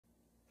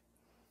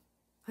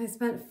I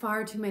spent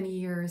far too many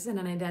years in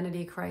an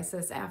identity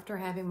crisis after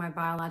having my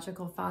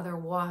biological father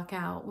walk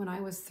out when I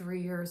was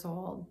 3 years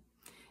old,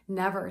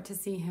 never to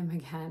see him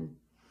again.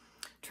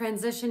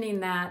 Transitioning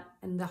that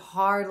and the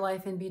hard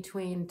life in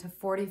between to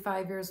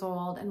 45 years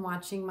old and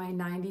watching my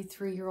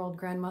 93-year-old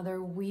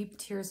grandmother weep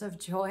tears of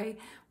joy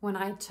when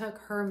I took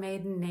her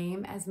maiden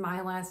name as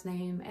my last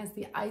name, as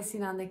the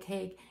icing on the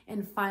cake,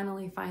 and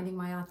finally finding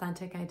my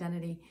authentic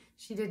identity.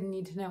 She didn't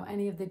need to know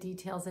any of the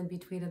details in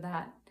between of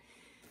that.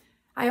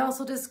 I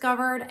also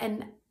discovered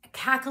an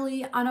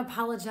cackly,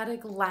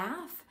 unapologetic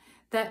laugh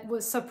that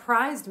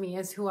surprised me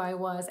as who I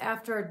was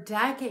after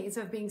decades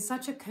of being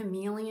such a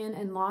chameleon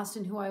and lost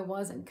in who I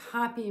was and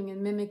copying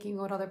and mimicking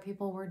what other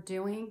people were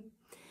doing.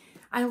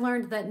 I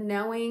learned that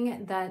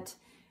knowing that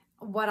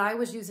what I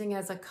was using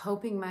as a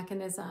coping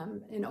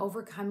mechanism in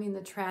overcoming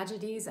the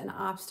tragedies and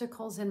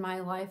obstacles in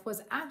my life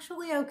was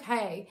actually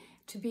okay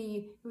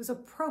it was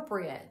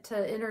appropriate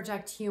to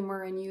interject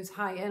humor and use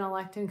high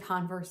intellect in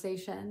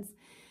conversations.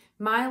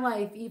 My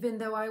life, even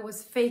though I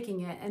was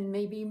faking it, and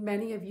maybe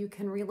many of you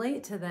can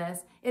relate to this,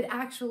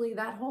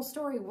 that whole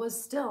story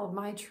was still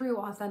my true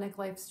authentic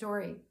life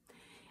story.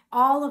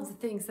 All of the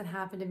things that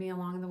happened to me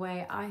along the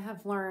way, I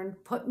have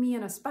learned, put me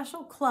in a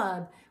special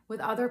club with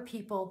other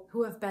people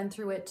who have been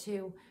through it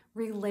too.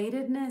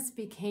 Relatedness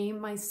became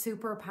my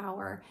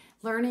superpower.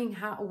 Learning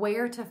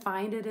where to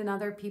find it in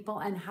other people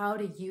and how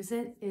to use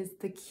it is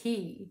the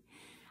key.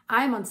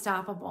 I'm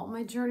unstoppable.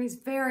 My journey is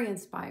very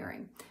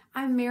inspiring.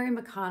 I'm Mary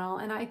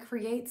McConnell, and I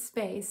create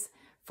space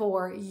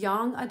for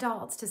young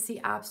adults to see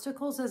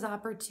obstacles as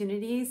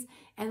opportunities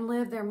and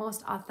live their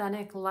most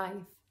authentic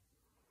life.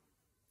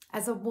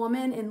 As a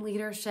woman in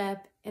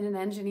leadership in an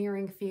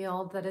engineering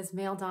field that is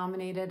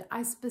male-dominated,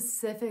 I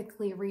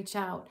specifically reach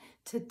out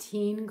to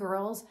teen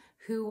girls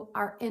who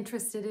are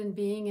interested in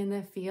being in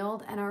the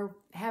field and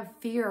have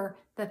fear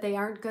that they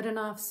aren't good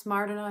enough,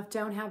 smart enough,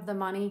 don't have the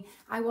money.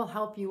 I will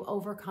help you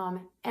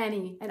overcome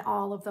any and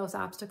all of those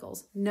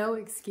obstacles. No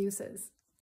excuses.